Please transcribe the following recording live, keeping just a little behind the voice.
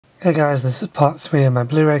Hey guys, this is part 3 of my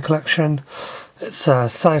Blu-ray collection. It's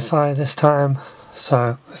sci-fi this time,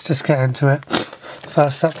 so let's just get into it.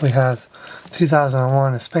 First up we have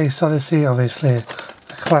 2001 A Space Odyssey, obviously a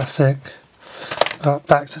classic. Got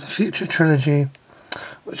Back to the Future trilogy,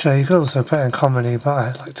 which you could also put in comedy, but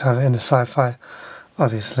I like to have it in the sci-fi.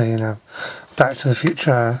 Obviously, you know, Back to the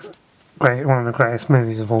Future, one of the greatest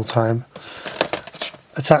movies of all time.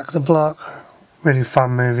 Attack the Block, really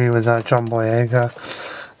fun movie with John Boyega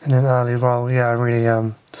in an early role.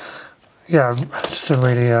 Just a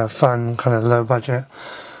really fun, kind of low budget,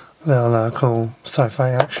 little cool sci-fi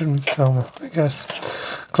action film, I guess.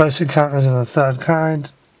 Close Encounters of the Third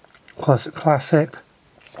Kind, of course a classic,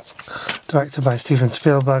 directed by Steven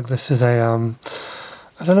Spielberg. This is a,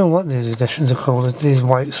 I don't know what these editions are called, it's these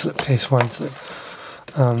white slipcase ones that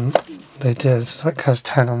they did. It like has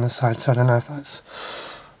 10 on the side, so I don't know if that's,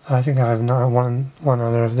 I think I have one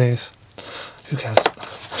other of these. Who cares?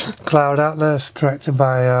 Cloud Atlas, directed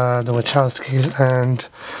by the Wachowskis and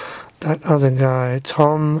that other guy,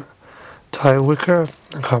 Tom Tykwer.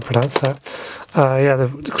 I can't pronounce that.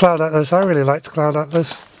 The Cloud Atlas. I really liked Cloud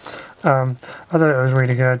Atlas. I thought it was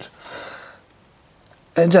really good.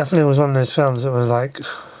 It definitely was one of those films that was like,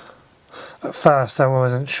 at first I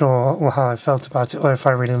wasn't sure how I felt about it or if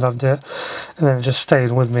I really loved it, and then it just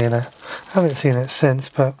stayed with me, and I haven't seen it since.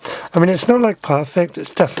 But I mean, it's not like perfect,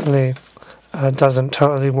 it's definitely doesn't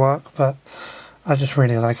totally work, but I just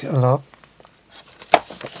really like it a lot.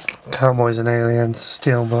 Cowboys and Aliens,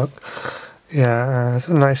 Steelbook. Yeah, it's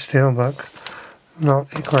a nice Steelbook. Not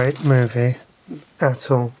a great movie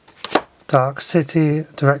at all. Dark City,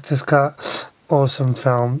 director's cut, awesome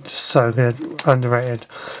film, just so good, underrated.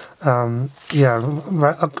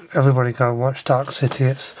 Everybody go watch Dark City.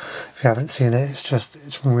 If you haven't seen it,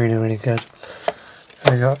 it's really, really good.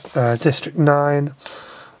 We got District 9,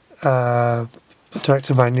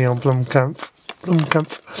 directed by Neil Blomkamp.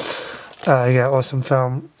 Awesome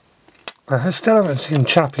film. I still haven't seen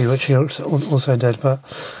Chappie, which he also did, but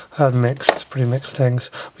I heard pretty mixed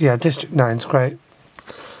things. But yeah, District 9's great.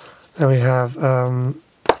 Then we have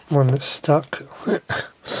one that's stuck. Then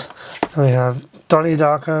we have Donnie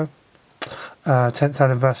Darko, 10th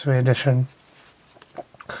anniversary edition.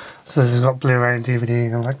 So this has got Blu-ray and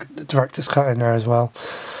DVD and like the director's cut in there as well.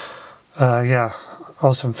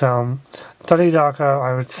 Awesome film. Donnie Darko,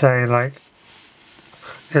 I would say, like,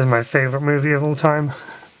 is my favourite movie of all time.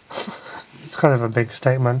 It's kind of a big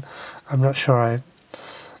statement. I'm not sure I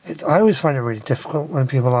always find it really difficult when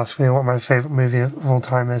people ask me what my favourite movie of all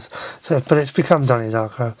time is. But it's become Donnie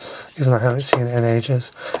Darko, even though I haven't seen it in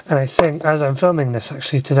ages. And I think, as I'm filming this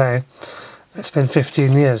actually today, it's been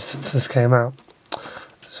 15 years since this came out.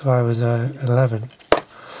 So I was 11.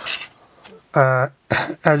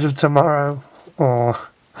 Edge of Tomorrow, or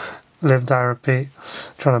Live Die Repeat.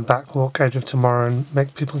 I'm trying to backwalk Edge of Tomorrow and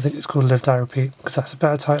make people think it's called Live Die Repeat, because that's a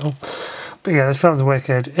better title. But yeah, this film's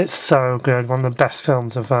wicked. It's so good. One of the best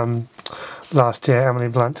films of last year. Emily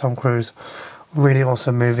Blunt, Tom Cruise. Really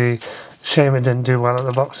awesome movie. Shame it didn't do well at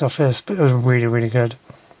the box office, but it was really, really good.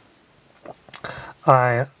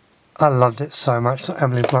 I loved it so much. So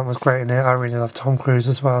Emily Blunt was great in it. I really love Tom Cruise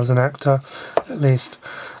as well as an actor, at least.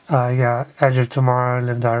 Edge of Tomorrow,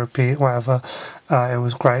 Live Die Repeat, whatever. It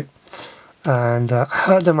was great. And I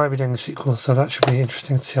heard they might be doing a sequel, so that should be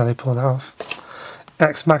interesting to see how they pull that off.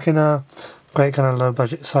 Ex Machina, great kind of low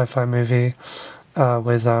budget sci-fi movie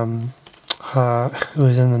with her who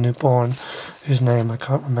was in The Newborn, whose name I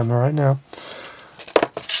can't remember right now.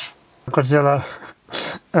 Godzilla,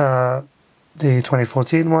 the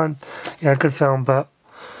 2014 one. Yeah, good film, but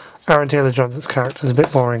Aaron Taylor-Johnson's character is a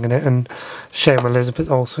bit boring in it, and Shame Elizabeth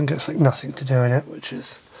Olsen gets like nothing to do in it, which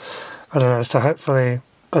is, I don't know, so hopefully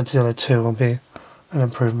Godzilla 2 will be an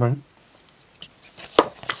improvement.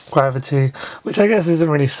 Gravity, which I guess isn't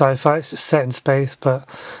really sci-fi, it's just set in space, but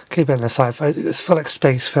keep it in the sci-fi. I feel like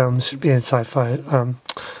space films should be in sci-fi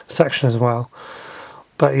section as well.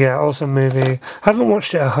 But yeah, awesome movie. Haven't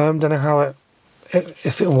watched it at home, don't know how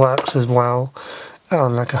if it works as well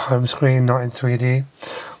on like a home screen, not in 3D.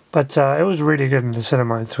 But it was really good in the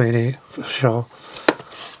cinema in 3D, for sure.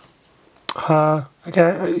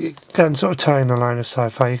 Again, sort of tying the line of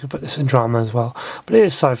sci-fi, you could put this in drama as well. But it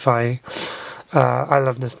is sci-fi. I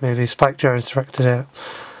love this movie. Spike Jonze directed it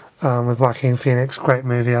with Joaquin Phoenix. Great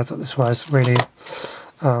movie. I thought this was really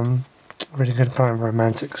good kind of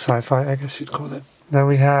romantic sci-fi, I guess you'd call it. Then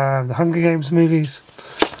we have the Hunger Games movies.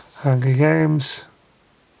 Hunger Games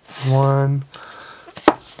 1,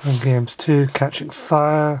 Hunger Games 2, Catching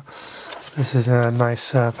Fire. This is a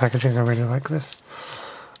nice packaging. I really like this.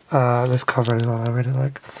 This cover as well, I really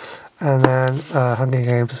like. And then Hunger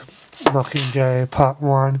Games Mockingjay Part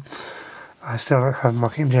 1. I still don't have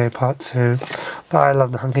Mockingjay Part 2, but I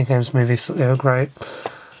love the Hunger Games movies, they were great.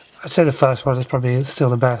 I'd say the first one is probably still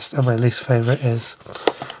the best, and my least favourite is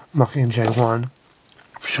Mockingjay 1.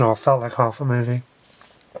 For sure, felt like half a movie.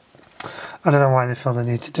 I don't know why they feel the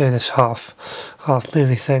need to do this half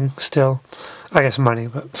movie thing still. I guess money,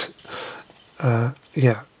 but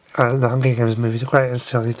yeah. The Hunger Games movies are great and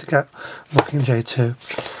still need to get Mockingjay 2.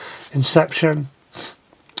 Inception.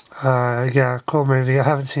 Yeah, cool movie. I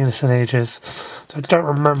haven't seen this in ages, so I don't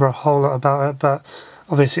remember a whole lot about it, but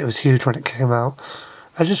obviously it was huge when it came out.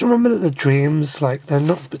 I just remember that the dreams, like, they're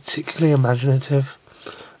not particularly imaginative. I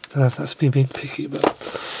don't know if that's me being picky,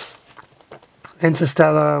 but...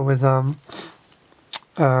 Interstellar with Matthew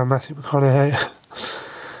McConaughey.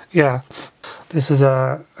 Yeah, this is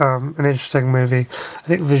an interesting movie. I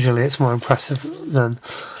think visually it's more impressive than...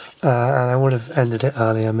 and I would have ended it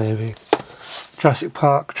earlier, maybe. Jurassic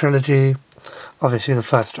Park trilogy. Obviously the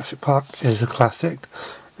first Jurassic Park is a classic,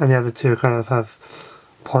 and the other two kind of have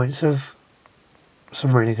points of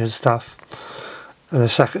some really good stuff. And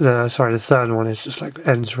the third one is just like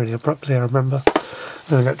ends really abruptly, I remember.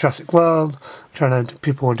 Then we got Jurassic World, which I know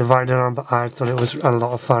people were divided on, but I thought it was a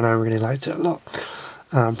lot of fun. I really liked it a lot.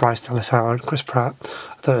 Bryce Dallas Howard, Chris Pratt.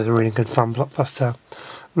 I thought it was a really good fun blockbuster.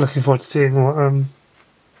 I'm looking forward to seeing what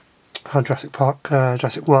how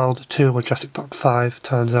Jurassic World 2 or Jurassic Park 5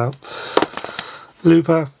 turns out.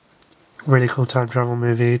 Looper, really cool time travel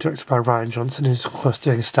movie, directed by Rian Johnson, who's of course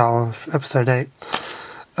doing Star Wars Episode 8.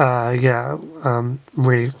 Yeah,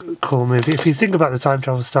 really cool movie. If you think about the time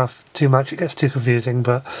travel stuff too much, it gets too confusing,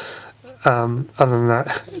 but other than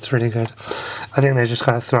that, it's really good. I think they just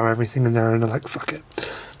kind of throw everything in there and they're like, fuck it.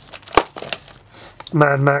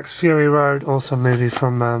 Mad Max Fury Road, also a movie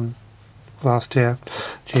from last year.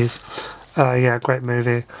 Jeez. Yeah, great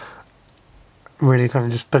movie. Really kind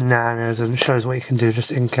of just bananas and shows what you can do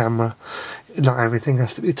just in camera. Not everything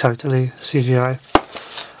has to be totally CGI.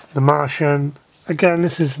 The Martian. Again,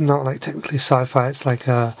 this is not like technically sci-fi, it's like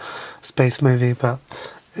a space movie, but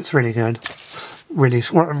it's really good. Ridley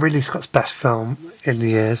Scott's best film in the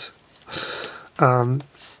years. The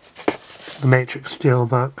Matrix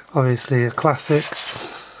Steelbook, obviously a classic.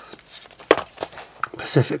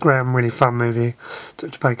 Pacific Rim, really fun movie,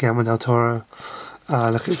 directed by Guillermo del Toro.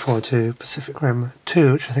 Looking forward to Pacific Rim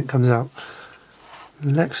 2, which I think comes out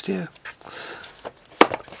next year.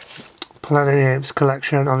 Planet of the Apes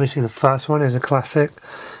collection, obviously the first one is a classic.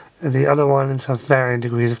 The other ones have varying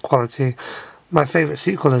degrees of quality. My favourite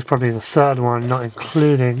sequel is probably the third one, not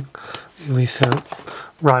including the recent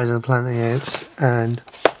Rise of the Planet of the Apes and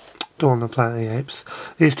Dawn of the Planet of the Apes.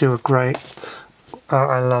 These two are great.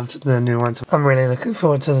 I loved the new ones. I'm really looking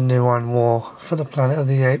forward to the new one, War for the Planet of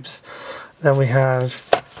the Apes. Then we have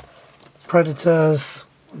Predators,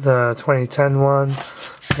 the 2010 one.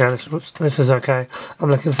 Yeah, this is okay. I'm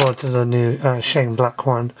looking forward to the new Shane Black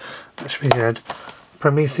one. That should be good.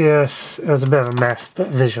 Prometheus, it was a bit of a mess, but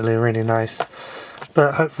visually really nice.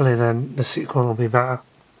 But hopefully then the sequel will be better.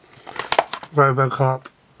 RoboCop,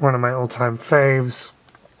 one of my all-time faves.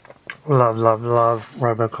 Love, love, love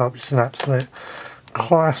RoboCop. Just an absolute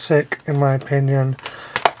classic in my opinion.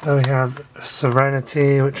 Then we have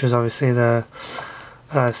Serenity, which is obviously the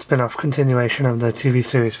spin-off continuation of the TV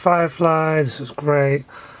series Firefly. This was great.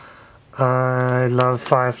 I love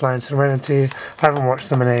Firefly and Serenity. I haven't watched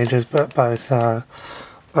them in ages, but both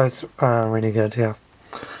really good, yeah.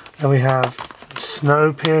 Then we have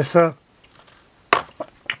Snowpiercer,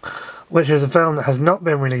 which is a film that has not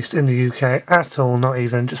been released in the UK at all, not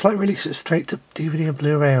even. Just like release it straight to DVD or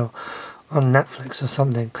Blu-ray or on Netflix or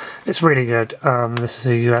something. It's really good. This is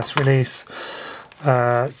a US release.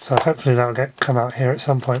 So hopefully that'll come out here at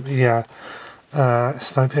some point. But yeah,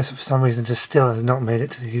 Snowpiercer for some reason just still has not made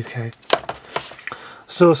it to the UK.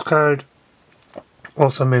 Source Code,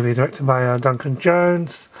 also a movie directed by Duncan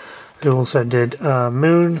Jones, who also did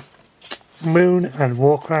Moon and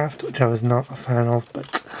Warcraft, which I was not a fan of,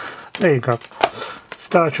 but there you go.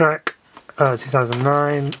 Star Trek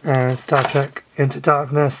 2009 and Star Trek Into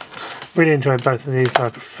Darkness. Really enjoyed both of these. I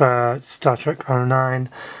prefer Star Trek 09.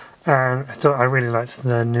 And I thought I really liked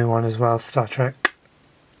the new one as well, Star Trek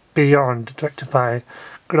Beyond, directed by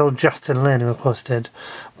good old Justin Lin, who of course did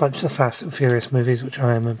a bunch of the Fast and Furious movies, which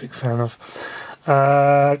I am a big fan of.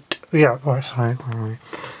 Yeah, alright, sorry, where are we?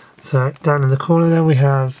 So, down in the corner there we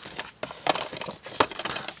have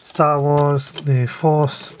Star Wars, The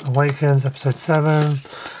Force Awakens, Episode 7.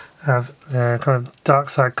 Have the kind of dark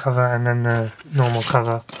side cover and then the normal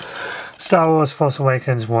cover. Star Wars Force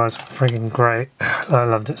Awakens was freaking great. I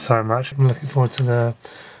loved it so much. I'm looking forward to the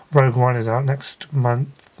Rogue One is out next month.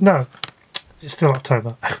 No, it's still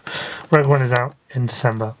October. Rogue One is out in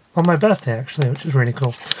December. On my birthday, actually, which is really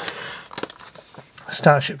cool.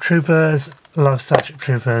 Starship Troopers. Love Starship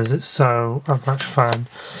Troopers. It's so much fun.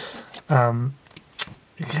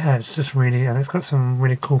 Yeah, it's just really... And it's got some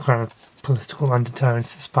really cool kind of political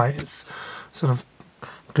undertones despite its sort of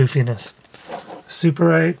goofiness.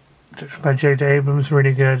 Super 8, directed by J.J. Abrams,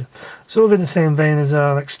 really good. Sort of in the same vein as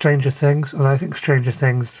like Stranger Things, although I think Stranger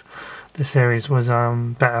Things, the series, was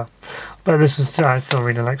better. But this is, I still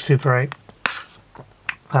really like Super 8.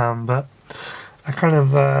 But I kind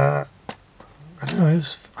of, I don't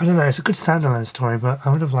know, it's a good standalone story, but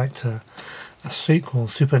I would have liked a sequel,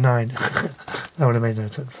 Super 9. That would have made no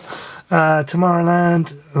sense.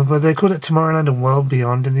 Tomorrowland, but they called it Tomorrowland and World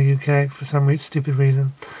Beyond in the UK for some stupid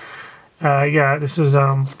reason. Yeah, this was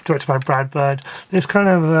directed by Brad Bird. This kind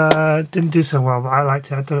of didn't do so well, but I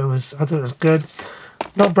liked it. I thought it was good.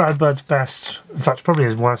 Not Brad Bird's best. In fact, probably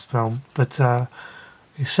his worst film. But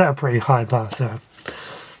he set a pretty high bar. So,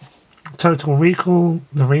 Total Recall,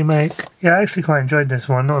 the remake. Yeah, I actually quite enjoyed this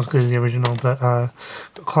one. Not as good as the original, but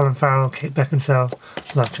Colin Farrell, Kate Beckinsale.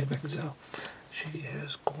 Love Kate Beckinsale. She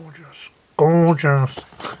is gorgeous, gorgeous.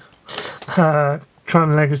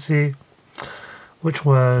 Tron Legacy, which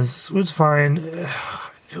was fine.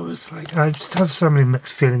 It was like, I just have so many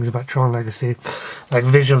mixed feelings about Tron Legacy. Like,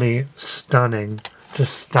 visually stunning,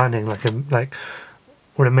 just stunning. Like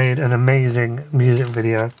would have made an amazing music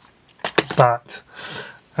video, but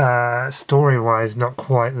story-wise, not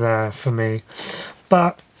quite there for me.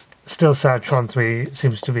 But still sad. Tron 3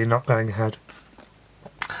 seems to be not going ahead.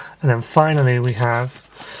 And then finally we have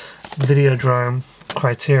Videodrome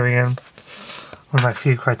Criterion, one of my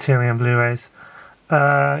few Criterion Blu-rays.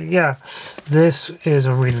 Yeah, this is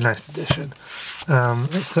a really nice edition.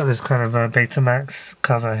 It's got this kind of Betamax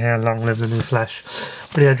cover here, Long Live the New Flesh.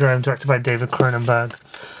 Videodrome, directed by David Cronenberg.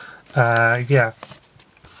 Yeah,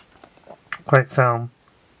 great film.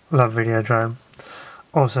 Love Videodrome.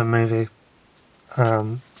 Awesome movie.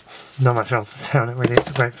 Not much else to say on it really,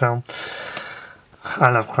 it's a great film.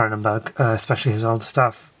 I love Cronenberg, especially his old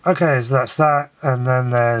stuff. Okay, so that's that, and then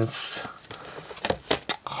there's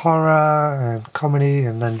horror and comedy,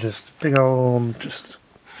 and then just big old, just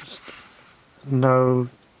no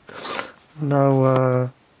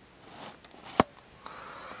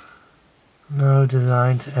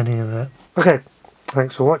design to any of it. Okay,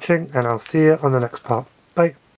 thanks for watching, and I'll see you on the next part. Bye.